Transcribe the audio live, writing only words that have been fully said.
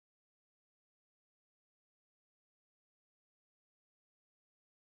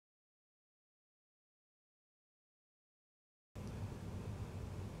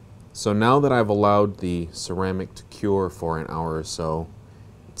So now that I've allowed the ceramic to cure for an hour or so,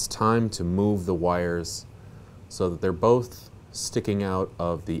 it's time to move the wires so that they're both sticking out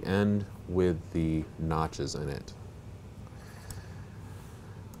of the end with the notches in it.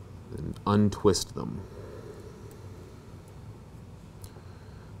 And untwist them.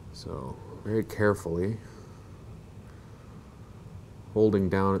 So very carefully, holding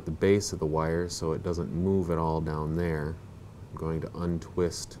down at the base of the wire so it doesn't move at all down there, I'm going to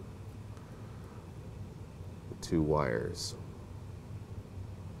untwist the two wires.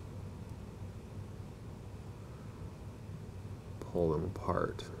 Pull them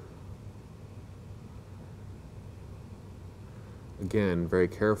apart. Again, very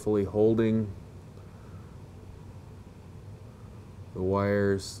carefully holding the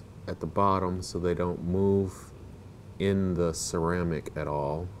wires at the bottom so they don't move in the ceramic at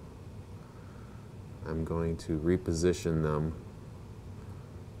all. I'm going to reposition them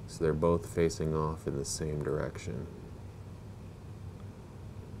so they're both facing off in the same direction.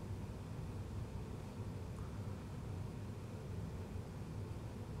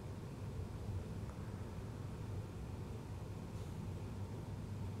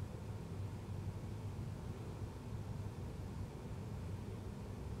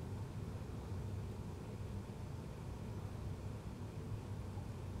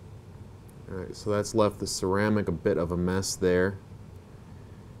 Alright, so that's left the ceramic a bit of a mess there,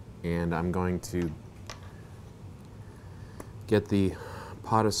 and I'm going to get the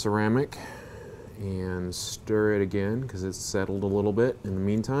pot of ceramic and stir it again because it's settled a little bit in the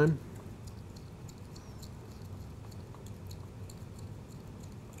meantime.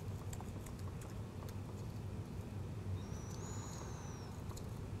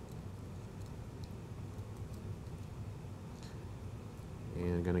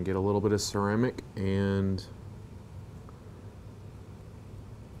 And I'm going to get a little bit of ceramic and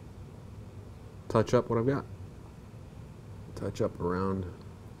touch up what I've got. Touch up around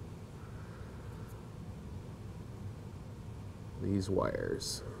these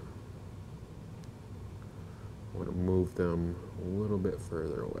wires. I want to move them a little bit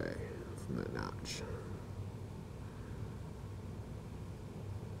further away from that notch.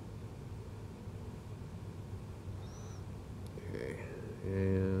 Okay,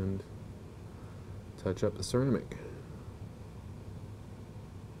 and touch up the ceramic.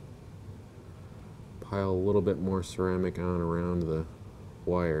 Pile a little bit more ceramic on around the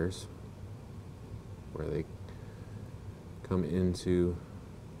wires where they come into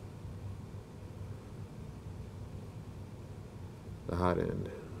the hot end,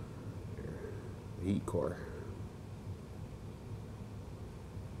 the heat core.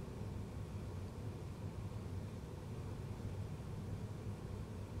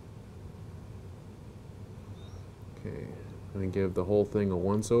 Okay, I'm going to give the whole thing a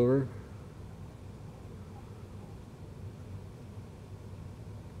once over.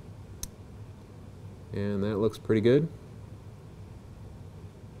 And that looks pretty good.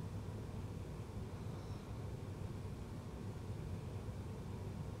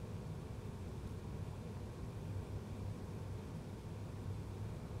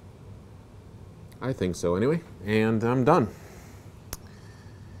 I think so anyway, and I'm done.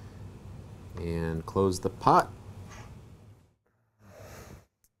 And close the pot.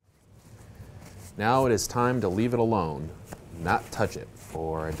 Now it is time to leave it alone, not touch it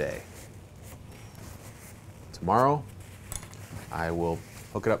for a day. Tomorrow, I will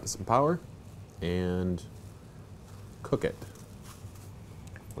hook it up to some power and cook it,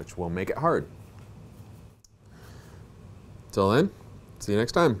 which will make it hard. Till then, see you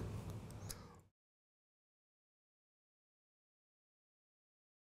next time.